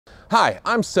Hi,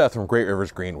 I'm Seth from Great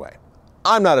Rivers Greenway.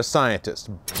 I'm not a scientist,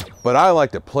 but I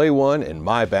like to play one in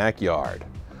my backyard.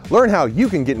 Learn how you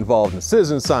can get involved in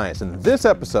citizen science in this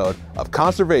episode of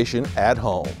Conservation at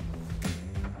Home.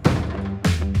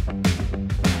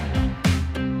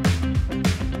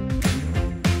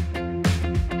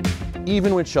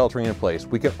 Even when sheltering in place,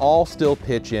 we can all still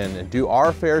pitch in and do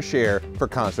our fair share for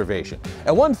conservation.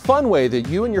 And one fun way that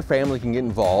you and your family can get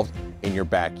involved in your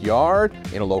backyard,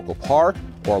 in a local park,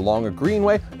 or along a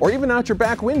greenway, or even out your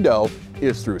back window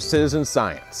is through citizen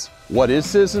science. What is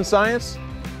citizen science?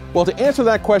 Well, to answer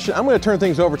that question, I'm going to turn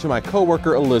things over to my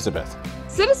coworker, Elizabeth.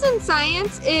 Citizen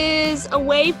science is a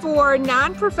way for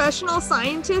non-professional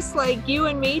scientists like you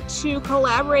and me to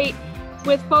collaborate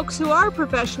with folks who are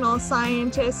professional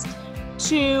scientists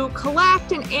to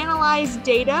collect and analyze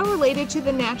data related to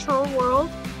the natural world.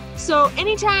 So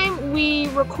anytime we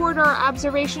record our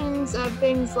observations of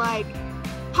things like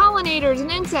pollinators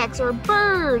and insects, or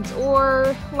birds,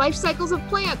 or life cycles of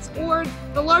plants, or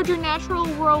the larger natural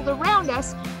world around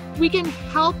us, we can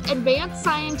help advance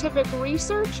scientific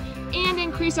research and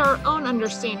increase our own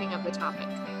understanding of the topic.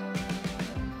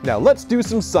 Now let's do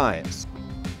some science.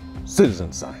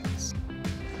 Citizen science.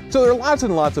 So there are lots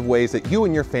and lots of ways that you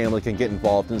and your family can get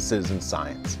involved in citizen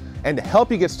science. And to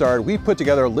help you get started, we've put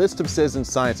together a list of citizen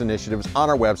science initiatives on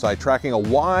our website tracking a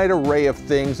wide array of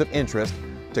things of interest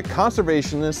to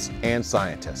conservationists and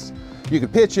scientists. You can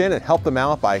pitch in and help them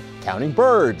out by counting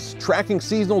birds, tracking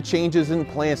seasonal changes in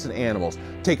plants and animals,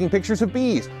 taking pictures of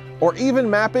bees, or even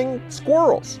mapping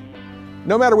squirrels.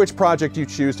 No matter which project you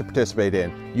choose to participate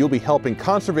in, you'll be helping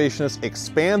conservationists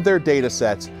expand their data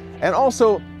sets and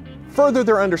also further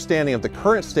their understanding of the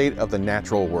current state of the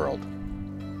natural world.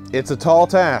 It's a tall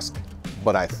task,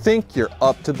 but I think you're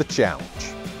up to the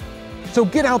challenge. So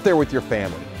get out there with your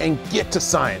family and get to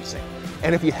sciencing.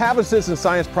 And if you have a citizen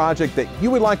science project that you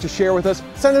would like to share with us,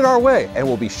 send it our way and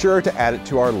we'll be sure to add it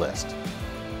to our list.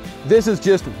 This is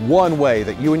just one way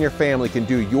that you and your family can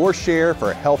do your share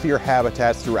for healthier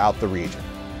habitats throughout the region.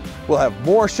 We'll have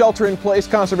more shelter-in-place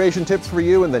conservation tips for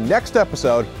you in the next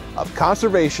episode of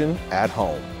Conservation at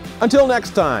Home. Until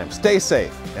next time, stay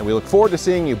safe, and we look forward to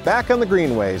seeing you back on the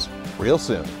greenways real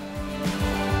soon.